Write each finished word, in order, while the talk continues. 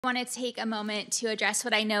I want to take a moment to address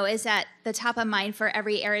what I know is at the top of mind for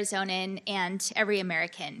every Arizonan and every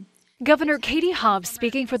American. Governor Katie Hobbs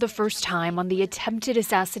speaking for the first time on the attempted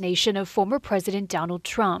assassination of former President Donald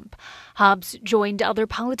Trump. Hobbs joined other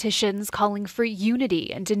politicians calling for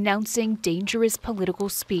unity and denouncing dangerous political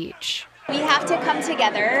speech. We have to come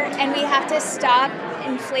together and we have to stop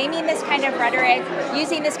inflaming this kind of rhetoric,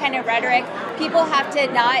 using this kind of rhetoric. People have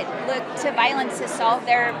to not look to violence to solve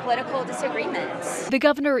their political disagreements. The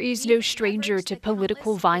governor is no stranger to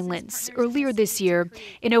political violence. Earlier this year,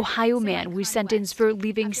 an Ohio man was sentenced for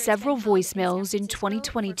leaving several voicemails in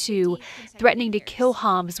 2022, threatening to kill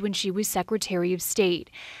Hobbs when she was Secretary of State.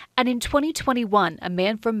 And in 2021, a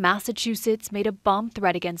man from Massachusetts made a bomb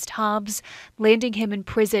threat against Hobbs, landing him in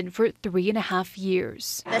prison for 3.5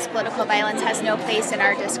 years. This political violence has no place in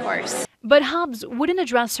our discourse. But Hobbs wouldn't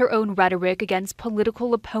address her own rhetoric against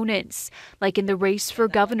political opponents, like in the race for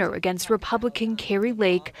governor against Republican Kari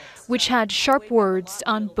Lake, which had sharp words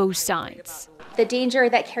on both sides. The danger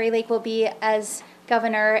that Kari Lake will be as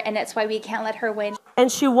governor, and that's why we can't let her win.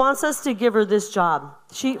 And she wants us to give her this job.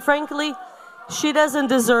 Frankly, she doesn't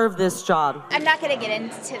deserve this job. I'm not going to get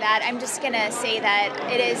into that. I'm just going to say that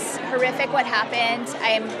it is horrific what happened.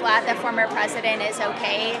 I am glad the former president is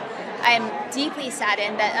okay. I'm deeply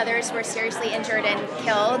saddened that others were seriously injured and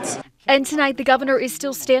killed. And tonight, the governor is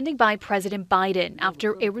still standing by President Biden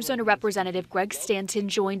after Arizona Representative Greg Stanton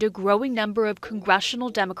joined a growing number of congressional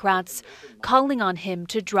Democrats calling on him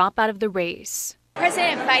to drop out of the race.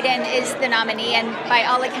 President Biden is the nominee, and by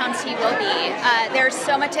all accounts, he will be. There's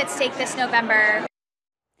so much at stake this November.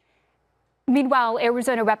 Meanwhile,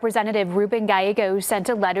 Arizona Representative Ruben Gallego sent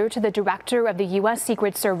a letter to the director of the U.S.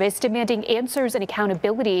 Secret Service demanding answers and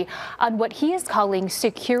accountability on what he is calling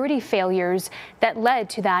security failures that led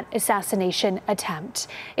to that assassination attempt.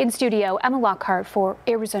 In studio, Emma Lockhart for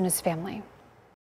Arizona's Family.